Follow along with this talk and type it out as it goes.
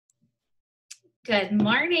Good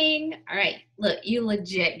morning. All right, look, you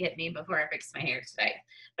legit get me before I fix my hair today.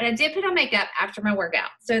 But I did put on makeup after my workout.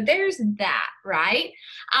 So there's that, right?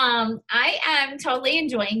 I am totally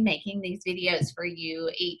enjoying making these videos for you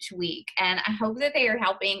each week. And I hope that they are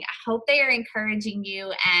helping. I hope they are encouraging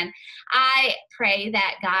you. And I pray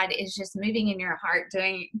that God is just moving in your heart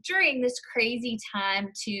during this crazy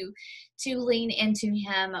time to lean into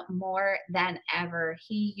Him more than ever.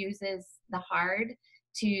 He uses the hard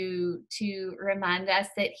to remind us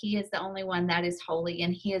that He is the only one that is holy,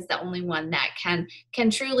 and He is the only one that can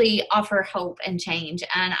truly offer hope and change.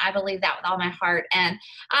 And I believe that with all my heart, and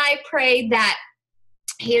I pray that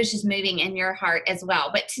He is just moving in your heart as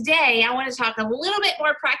well. But today I want to talk a little bit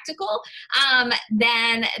more practical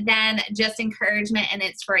than just encouragement and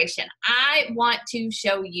inspiration. I want to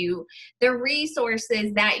show you the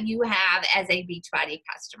resources that you have as a Beachbody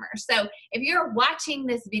customer. So if you're watching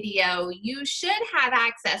this video, you should have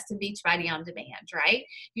access to Beachbody on demand, right?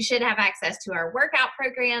 You should have access to our workout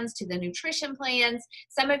programs, to the nutrition plans.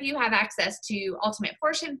 Some of you have access to Ultimate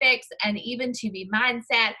Portion Fix and even to Be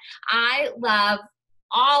Mindset. I love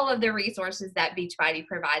all of the resources that Beachbody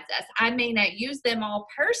provides us. I may not use them all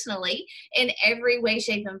personally in every way,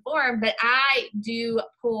 shape, and form, but I do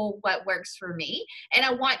pull what works for me, and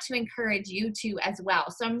I want to encourage you to as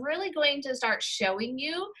well. So I'm really going to start showing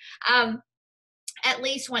you at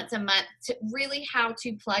least once a month to really how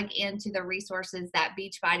to plug into the resources that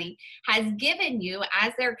Beachbody has given you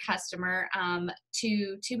as their customer,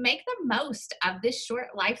 to make the most of this short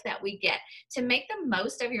life that we get, to make the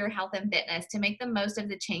most of your health and fitness, to make the most of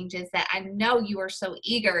the changes that I know you are so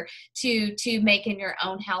eager to make in your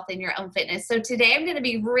own health and your own fitness. So today I'm going to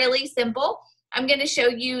be really simple. I'm going to show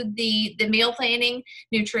you the meal planning,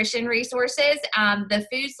 nutrition resources, the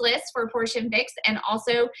foods list for Portion Fix, and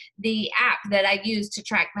also the app that I use to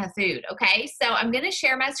track my food. Okay, so I'm going to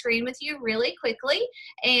share my screen with you really quickly.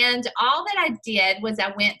 And all that I did was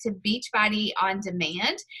I went to Beachbody on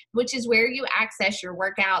Demand, which is where you access your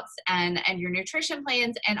workouts and your nutrition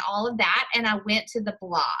plans and all of that. And I went to the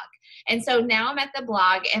blog. And so now I'm at the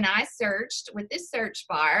blog, and I searched with this search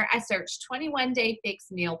bar, I searched 21-day fix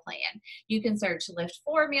meal plan. You can search Lift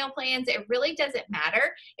 4 meal plans. It really doesn't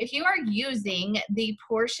matter. If you are using the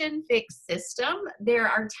Portion Fix system, there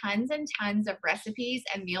are tons and tons of recipes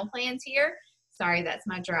and meal plans here. Sorry, that's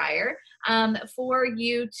my dryer, for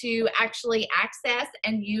you to actually access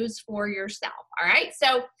and use for yourself. All right.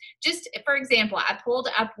 So just for example, I pulled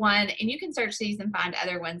up one, and you can search these and find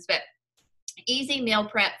other ones, but Easy Meal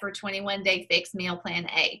Prep for 21-Day Fix Meal Plan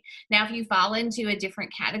A. Now, if you fall into a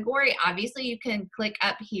different category, obviously you can click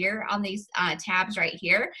up here on these tabs right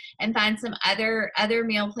here and find some other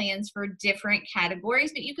meal plans for different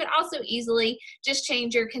categories, but you could also easily just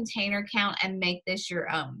change your container count and make this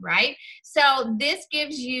your own, right? So this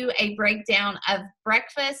gives you a breakdown of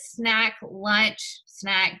breakfast, snack, lunch,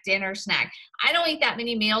 snack, dinner, snack. I don't eat that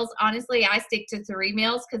many meals. Honestly, I stick to 3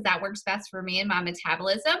 meals because that works best for me and my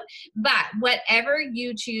metabolism. But whatever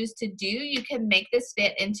you choose to do, you can make this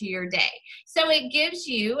fit into your day. So it gives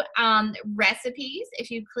you recipes. If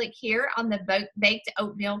you click here on the baked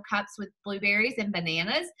oatmeal cups with blueberries and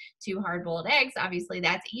bananas, 2 hard-boiled eggs, obviously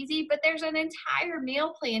that's easy, but there's an entire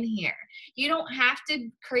meal plan here. You don't have to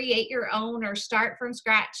create your own or start from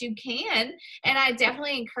scratch. You can, and I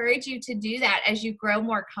definitely encourage you to do that as you grow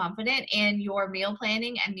more confident in your meal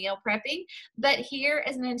planning and meal prepping. But here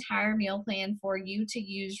is an entire meal plan for you to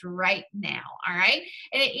use right now. All right.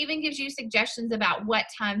 And it even gives you suggestions about what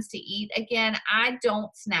times to eat. Again, I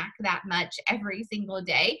don't snack that much every single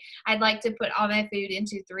day. I'd like to put all my food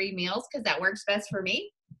into 3 meals because that works best for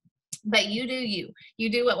me. But you do you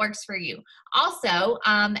do what works for you. Also,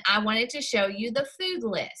 I wanted to show you the food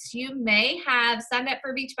list. You may have signed up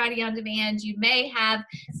for Beachbody on Demand. You may have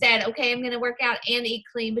said, okay, I'm going to work out and eat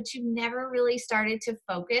clean, but you've never really started to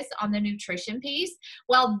focus on the nutrition piece.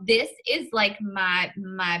 Well, this is like my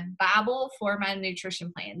Bible for my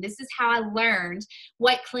nutrition plan. This is how I learned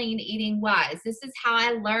what clean eating was. This is how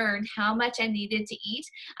I learned how much I needed to eat,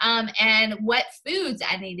 and what foods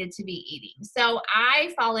I needed to be eating. So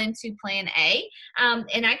I fall into plan A,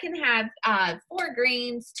 and I can have 4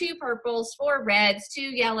 greens, 2 purples, 4 reds, 2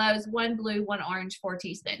 yellows, 1 blue, 1 orange, 4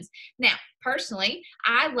 teaspoons. Now, personally,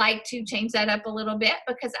 I like to change that up a little bit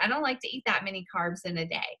because I don't like to eat that many carbs in a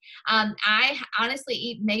day. I honestly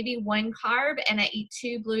eat maybe 1 carb, and I eat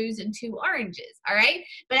 2 blues and 2 oranges. All right.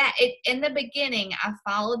 But in the beginning, I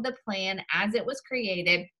followed the plan as it was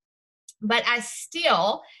created. But I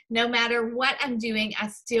still, no matter what I'm doing, I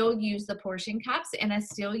still use the portion cups and I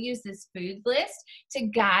still use this food list to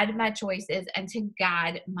guide my choices and to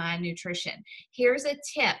guide my nutrition. Here's a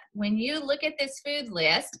tip. When you look at this food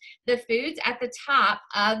list, the foods at the top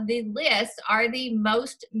of the list are the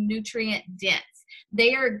most nutrient dense.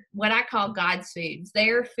 They are what I call God's foods. They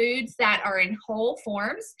are foods that are in whole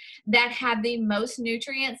forms that have the most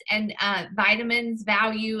nutrients and vitamins,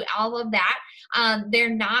 value, all of that. They're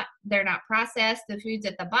not processed. The foods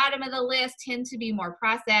at the bottom of the list tend to be more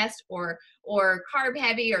processed or carb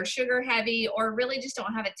heavy or sugar heavy or really just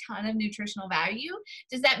don't have a ton of nutritional value.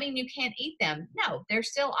 Does that mean you can't eat them? No, they're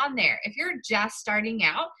still on there. If you're just starting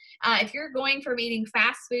out, if you're going from eating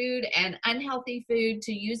fast food and unhealthy food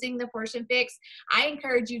to using the portion fix, I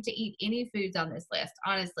encourage you to eat any foods on this list.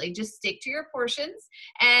 Honestly, just stick to your portions.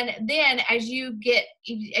 And then as you get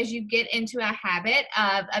into a habit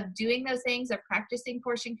of doing those things, of practicing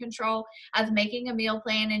portion control, of making a meal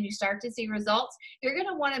plan, and you start to see results, you're going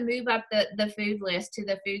to want to move up the food list to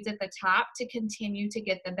the foods at the top to continue to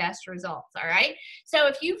get the best results. All right. So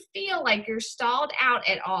if you feel like you're stalled out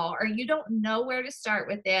at all, or you don't know where to start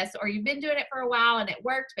with this, or you've been doing it for a while and it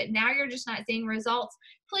worked, but now you're just not seeing results,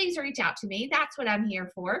 please reach out to me. That's what I'm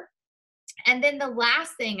here for. And then the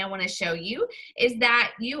last thing I want to show you is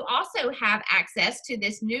that you also have access to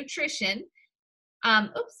this nutrition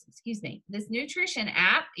this nutrition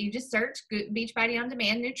app. You just search Beachbody On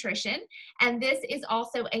Demand Nutrition. And this is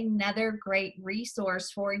also another great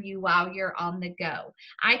resource for you while you're on the go.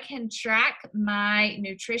 I can track my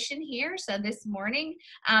nutrition here. So this morning,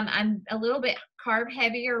 I'm a little bit carb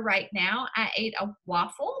heavier right now. I ate a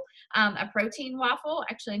waffle, a protein waffle.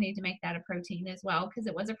 Actually, I need to make that a protein as well because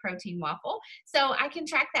it was a protein waffle. So I can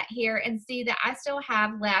track that here and see that I still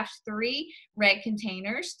have left 3 red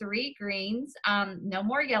containers, 3 greens, no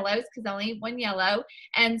more yellows because I only eat 1 yellow,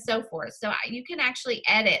 and so forth. So you can actually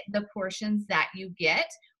edit the portions that you get,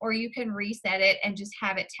 or you can reset it and just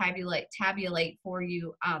have it tabulate for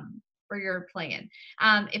you for your plan.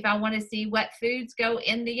 If I want to see what foods go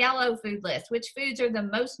in the yellow food list, which foods are the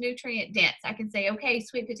most nutrient dense, I can say, okay,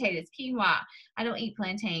 sweet potatoes, quinoa. I don't eat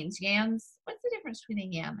plantains. Yams. What's the difference between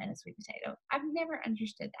a yam and a sweet potato? I've never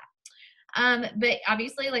understood that. But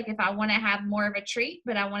obviously, like if I want to have more of a treat,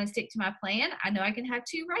 but I want to stick to my plan, I know I can have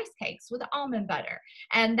 2 rice cakes with almond butter.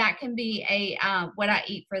 And that can be what I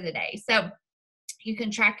eat for the day. So you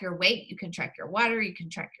can track your weight, you can track your water, you can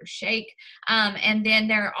track your shake. And then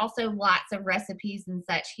there are also lots of recipes and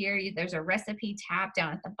such here. There's a recipe tab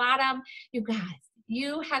down at the bottom. You guys,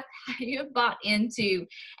 you have bought into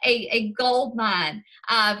a gold mine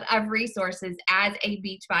of resources as a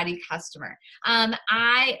Beachbody customer.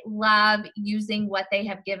 I love using what they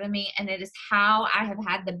have given me, and it is how I have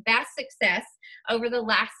had the best success over the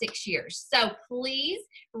last 6 years. So please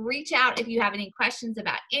reach out if you have any questions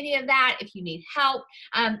about any of that, if you need help.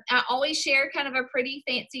 I always share kind of a pretty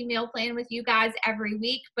fancy meal plan with you guys every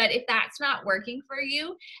week, but if that's not working for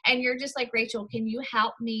you and you're just like, Rachel, can you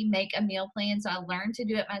help me make a meal plan so I learn to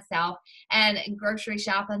do it myself and grocery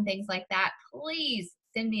shop and things like that, please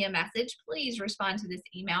send me a message. Please respond to this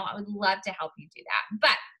email. I would love to help you do that.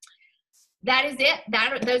 But that is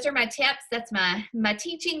it. Those are my tips. That's my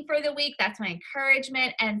teaching for the week. That's my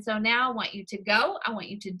encouragement. And so now I want you to go. I want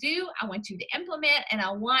you to do. I want you to implement. And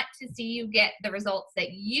I want to see you get the results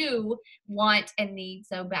that you want and need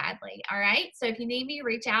so badly. All right. So if you need me,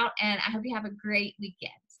 reach out. And I hope you have a great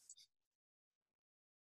weekend.